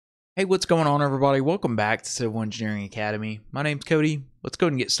Hey, what's going on, everybody? Welcome back to Civil Engineering Academy. My name's Cody. Let's go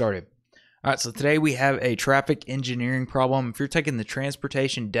ahead and get started. All right, so today we have a traffic engineering problem. If you're taking the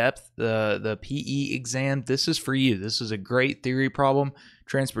transportation depth, the PE exam, this is for you. This is a great theory problem,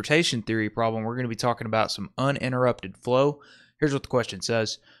 transportation theory problem. We're going to be talking about some uninterrupted flow. Here's what the question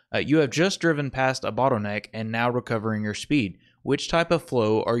says. You have just driven past a bottleneck and now recovering your speed. Which type of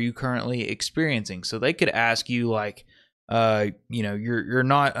flow are you currently experiencing? So they could ask you like, you're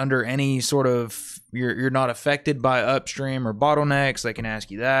not under any sort of, you're not affected by upstream or bottlenecks. They can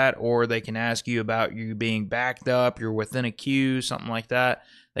ask you that, or they can ask you about you being backed up, you're within a queue, something like that.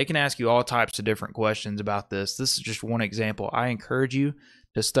 They can ask you all types of different questions about this. This is just one example. I encourage you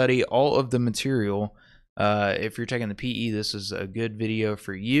to study all of the material. If you're taking the PE, this is a good video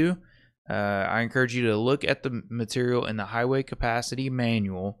for you. I encourage you to look at the material in the highway capacity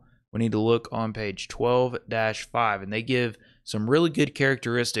manual. We need to look on page 12-5, and they give some really good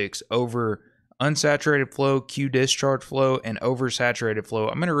characteristics over unsaturated flow, queue discharge flow, and oversaturated flow.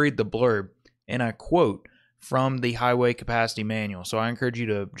 I'm going to read the blurb, and I quote from the highway capacity manual. So I encourage you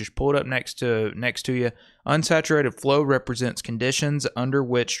to just pull it up next to you. Unsaturated flow represents conditions under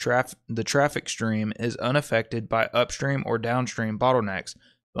which the traffic stream is unaffected by upstream or downstream bottlenecks.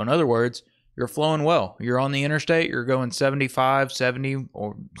 So in other words, you're flowing well. You're on the interstate. You're going 75, 70,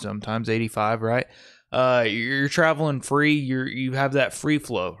 or sometimes 85, right? You're traveling free. You have that free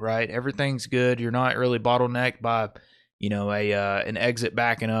flow, right? Everything's good. You're not really bottlenecked by, an exit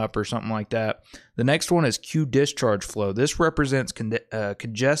backing up or something like that. The next one is queue discharge flow. This represents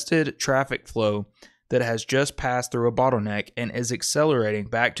congested traffic flow that has just passed through a bottleneck and is accelerating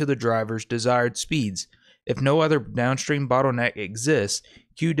back to the driver's desired speeds. If no other downstream bottleneck exists,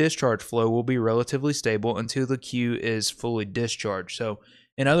 queue discharge flow will be relatively stable until the queue is fully discharged. So,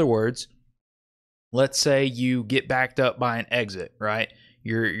 in other words, let's say you get backed up by an exit, right?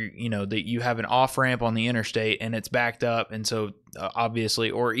 You have an off ramp on the interstate and it's backed up, and so obviously,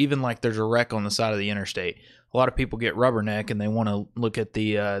 or even like there's a wreck on the side of the interstate. A lot of people get rubberneck and they want to look at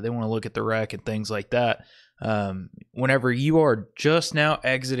the wreck and things like that. Whenever you are just now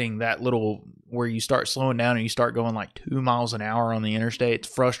exiting that little where you start slowing down and you start going like 2 miles an hour on the interstate,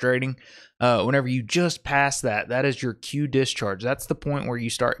 it's frustrating. Whenever you just pass that is your queue discharge. That's the point where you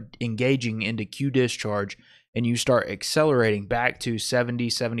start engaging into queue discharge and you start accelerating back to 70,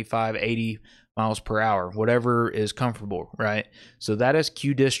 75, 80 miles per hour, whatever is comfortable, right? So that is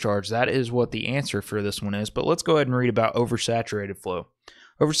queue discharge. That is what the answer for this one is. But let's go ahead and read about oversaturated flow.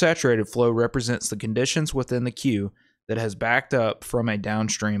 Oversaturated flow represents the conditions within the queue that has backed up from a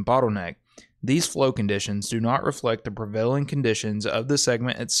downstream bottleneck. These flow conditions do not reflect the prevailing conditions of the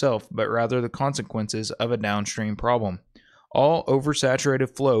segment itself, but rather the consequences of a downstream problem. All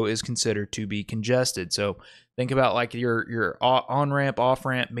oversaturated flow is considered to be congested. So think about like your on-ramp,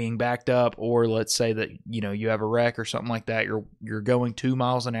 off-ramp being backed up, or let's say that you have a wreck or something like that. You're going 2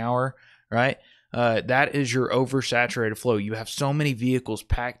 miles an hour, right? That is your oversaturated flow. You have so many vehicles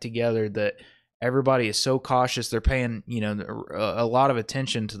packed together that everybody is so cautious. They're paying, a lot of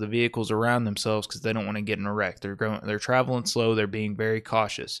attention to the vehicles around themselves because they don't want to get in a wreck. They're traveling slow. They're being very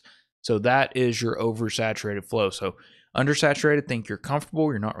cautious. So that is your oversaturated flow. So undersaturated, think you're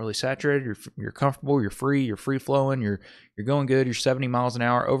comfortable. You're not really saturated. You're comfortable. You're free flowing. You're going good. You're 70 miles an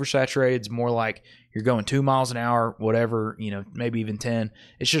hour. Oversaturated is more like you're going 2 miles an hour, whatever, maybe even 10.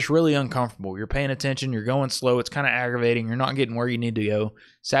 It's just really uncomfortable. You're paying attention. You're going slow. It's kind of aggravating. You're not getting where you need to go.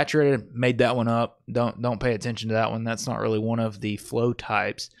 Saturated, made that one up. Don't pay attention to that one. That's not really one of the flow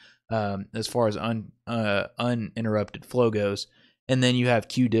types as far as uninterrupted flow goes. And then you have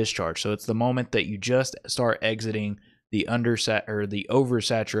queue discharge. So it's the moment that you just start exiting the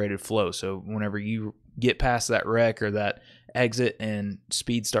oversaturated flow. So whenever you get past that wreck or that exit and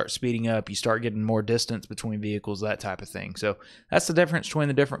starts speeding up, you start getting more distance between vehicles, that type of thing. So that's the difference between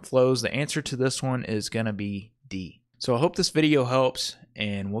the different flows. The answer to this one is going to be D. So I hope this video helps,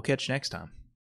 and we'll catch you next time.